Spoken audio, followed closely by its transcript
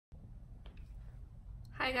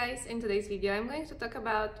Hi guys, in today's video I'm going to talk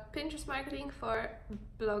about Pinterest marketing for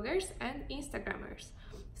bloggers and Instagrammers.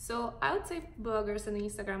 So I would say bloggers and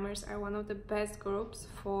Instagrammers are one of the best groups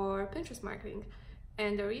for Pinterest marketing.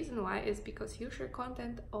 And the reason why is because you share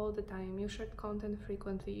content all the time, you share content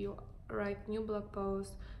frequently, you write new blog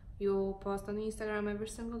posts, you post on Instagram every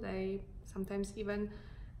single day, sometimes even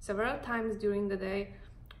several times during the day.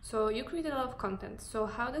 So you create a lot of content. So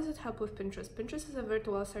how does it help with Pinterest? Pinterest is a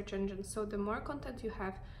virtual search engine. So the more content you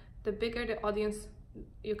have, the bigger the audience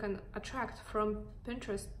you can attract from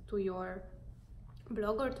Pinterest to your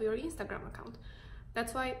blog or to your Instagram account.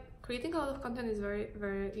 That's why creating a lot of content is very,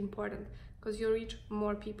 very important, because you reach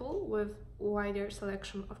more people with wider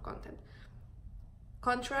selection of content.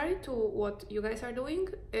 Contrary to what you guys are doing,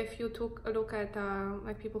 if you took a look at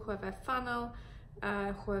like people who have a funnel,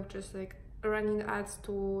 who have just like running ads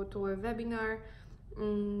to a webinar,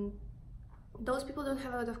 those people don't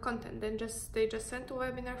have a lot of content. Then they just send to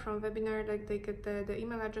a webinar, from webinar like they get the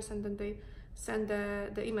email address and then they send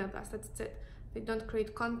the email blast. That's it. They don't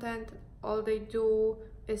create content. All they do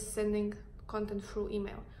is sending content through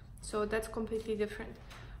email. So that's completely different.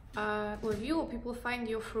 With you, people find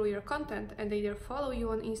you through your content, and they either follow you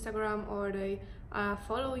on Instagram or they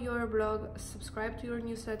follow your blog, subscribe to your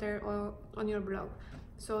newsletter or on your blog.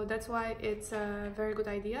 So that's why it's a very good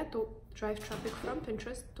idea to drive traffic from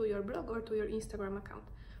Pinterest to your blog or to your Instagram account.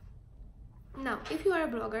 Now, if you are a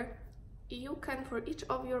blogger, you can, for each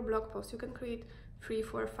of your blog posts, you can create 3,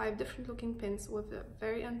 4, 5 different looking pins with a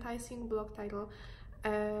very enticing blog title,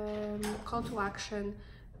 call to action,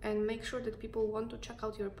 and make sure that people want to check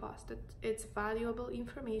out your post, that it's valuable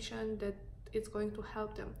information, that it's going to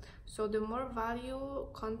help them. So the more value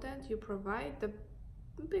content you provide, the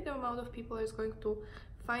bigger amount of people is going to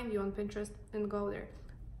find you on Pinterest and go there.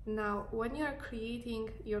 Now, when you are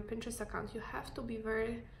creating your Pinterest account, you have to be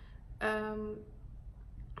very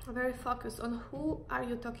focused on who are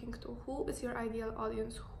you talking to, who is your ideal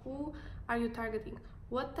audience, who are you targeting,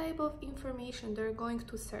 what type of information they're going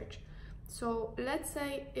to search. So let's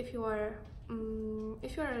say if you are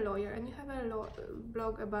a lawyer and you have a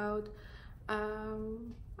blog about I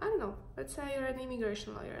don't know, let's say you're an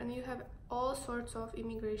immigration lawyer and you have all sorts of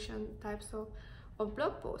immigration types of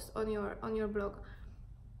blog posts on your blog.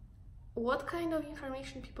 What kind of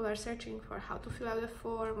information people are searching for? How to fill out a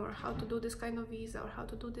form, or how to do this kind of visa, or how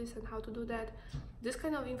to do this and how to do that. This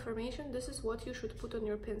kind of information, this is what you should put on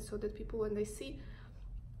your pins, so that people, when they see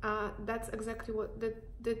that's exactly what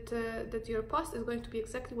that your post is going to be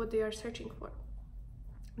exactly what they are searching for.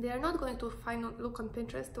 They are not going to look on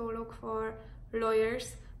Pinterest to look for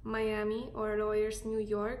lawyers Miami or lawyers New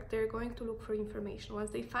York. They're going to look for information.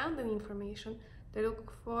 Once they found the information, they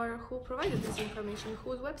look for who provided this information,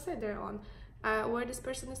 whose website they're on, where this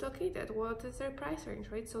person is located, what is their price range,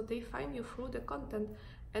 right? So they find you through the content,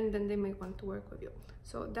 and then they may want to work with you.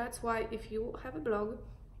 So that's why if you have a blog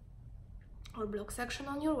or blog section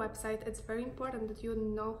on your website, it's very important that you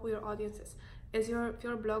know who your audience is. If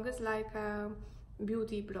your blog is like a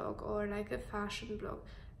beauty blog or like a fashion blog,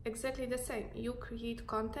 exactly the same. You create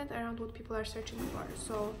content around what people are searching for.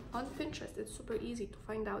 So on Pinterest, it's super easy to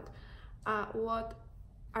find out what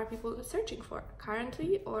are people searching for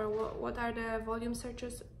currently, or what are the volume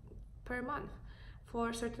searches per month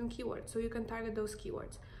for certain keywords. So you can target those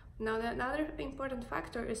keywords. Now, another important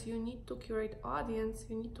factor is you need to curate audience.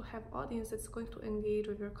 You need to have audience that's going to engage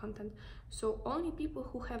with your content. So only people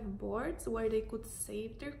who have boards where they could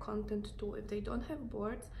save their content to. If they don't have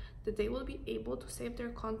boards that they will be able to save their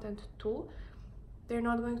content to, they're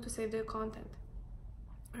not going to save their content,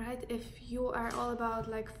 right? If you are all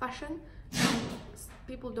about like fashion,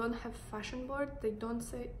 people don't have fashion board, they don't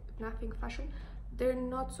say nothing fashion, they're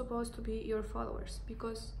not supposed to be your followers,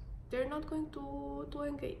 because they're not going to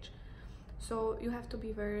engage. So you have to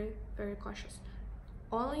be very, very cautious.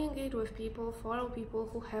 Only engage with people, follow people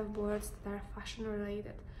who have boards that are fashion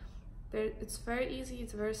related. It's very easy,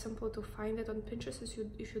 it's very simple to find it on Pinterest.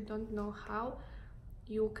 If you don't know how,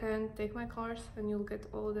 you can take my course and you'll get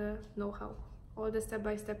all the know-how, all the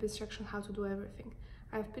step-by-step instruction how to do everything.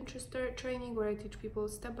 I have Pinterest training where I teach people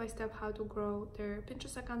step-by-step how to grow their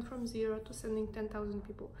Pinterest account from 0 to sending 10,000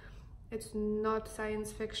 people. It's not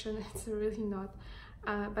science fiction, it's really not.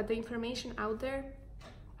 But the information out there,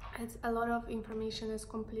 it's a lot of information is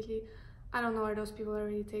completely, I don't know where those people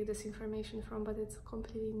already take this information from, but it's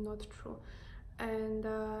completely not true. And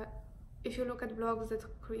if you look at blogs that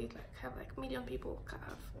have like million people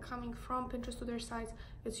coming from Pinterest to their sites,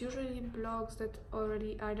 it's usually blogs that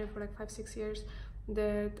already are there for like 5-6 years,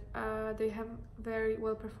 that they have very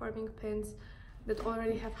well performing pins, that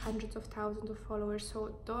already have hundreds of thousands of followers.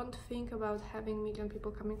 So don't think about having million people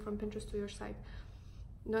coming from Pinterest to your site.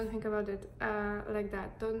 Don't think about it like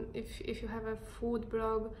that. Don't, if you have a food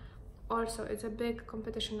blog, also it's a big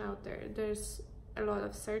competition out there. There's a lot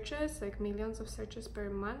of searches, like millions of searches per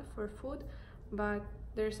month for food, but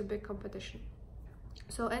there's a big competition.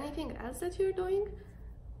 So anything else that you're doing,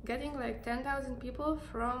 getting like 10,000 people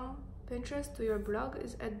from Pinterest to your blog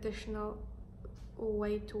is additional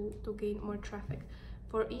way to gain more traffic.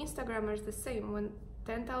 For Instagrammers, the same. When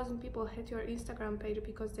 10,000 people hit your Instagram page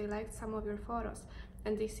because they liked some of your photos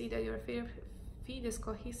and they see that your feed is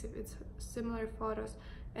cohesive, it's similar photos,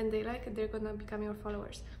 and they like it, they're gonna become your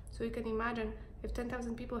followers. So you can imagine if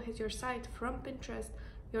 10,000 people hit your site from Pinterest,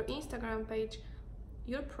 your Instagram page,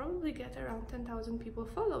 you'll probably get around 10,000 people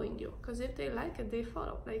following you, because if they like it, they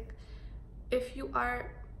follow. Like if you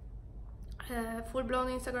are a full-blown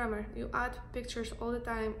Instagrammer, you add pictures all the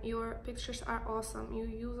time, your pictures are awesome, you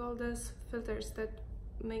use all these filters that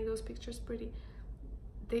make those pictures pretty,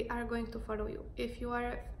 they are going to follow you. If you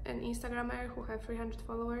are an Instagrammer who have 300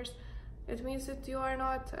 followers, it means that you are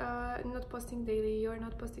not posting daily, you are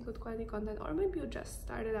not posting good quality content, or maybe you just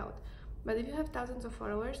started out. But if you have thousands of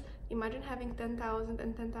followers, imagine having 10,000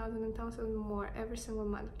 and 10,000 and 10,000 more every single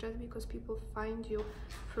month, just because people find you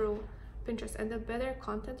through Pinterest. And the better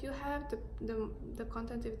content you have, the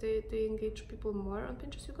content, if they engage people more on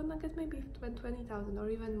Pinterest, you're gonna get maybe 20,000 or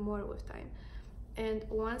even more with time. And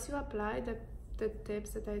once you apply the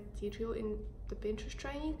tips that I teach you in the Pinterest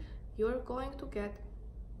training, you're going to get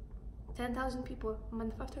 10,000 people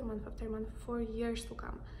month after month after month for years to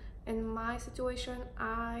come. In my situation,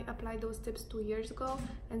 I applied those tips 2 years ago,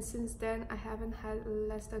 and since then I haven't had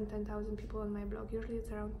less than 10,000 people on my blog. Usually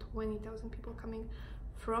it's around 20,000 people coming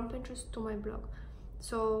from Pinterest to my blog.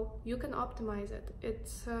 So you can optimize it.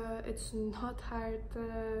 It's not hard,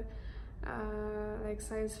 like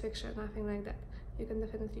science fiction, nothing like that. You can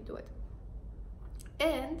definitely do it.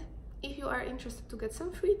 And if you are interested to get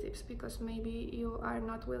some free tips, because maybe you are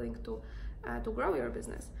not willing to grow your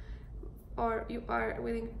business, or you are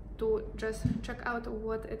willing to just check out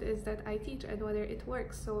what it is that I teach and whether it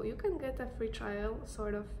works, so you can get a free trial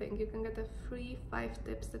sort of thing. You can get a free 5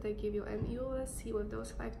 tips that I give you, and you will see with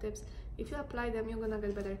those 5 tips, if you apply them, you're gonna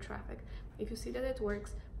get better traffic. If you see that it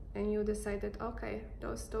works and you decide that, okay,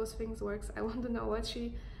 those things works, I want to know what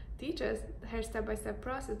she teaches, her step-by-step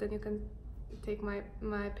process, then you can take my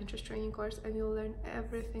Pinterest training course, and you'll learn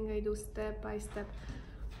everything I do step by step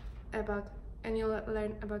and you'll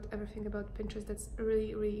learn about everything about Pinterest that's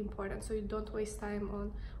really, really important, so you don't waste time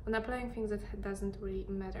on applying things that doesn't really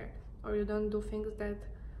matter, or you don't do things that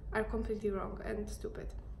are completely wrong and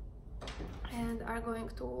stupid and are going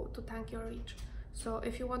to tank your reach. So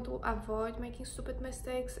if you want to avoid making stupid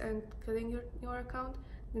mistakes and killing your account,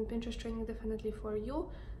 then Pinterest training definitely for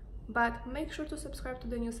you. But make sure to subscribe to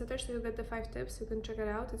the newsletter so you get the 5 tips. You can check it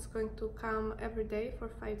out. It's going to come every day for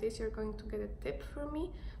 5 days. You're going to get a tip from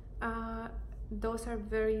me. Those are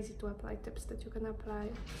very easy to apply tips that you can apply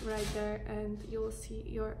right there, and you will see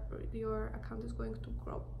your account is going to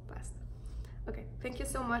grow fast. Okay, thank you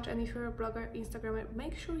so much. And if you're a blogger, Instagrammer,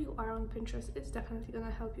 make sure you are on Pinterest. It's definitely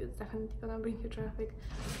gonna help you. It's definitely gonna bring you traffic.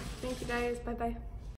 Thank you guys. Bye bye.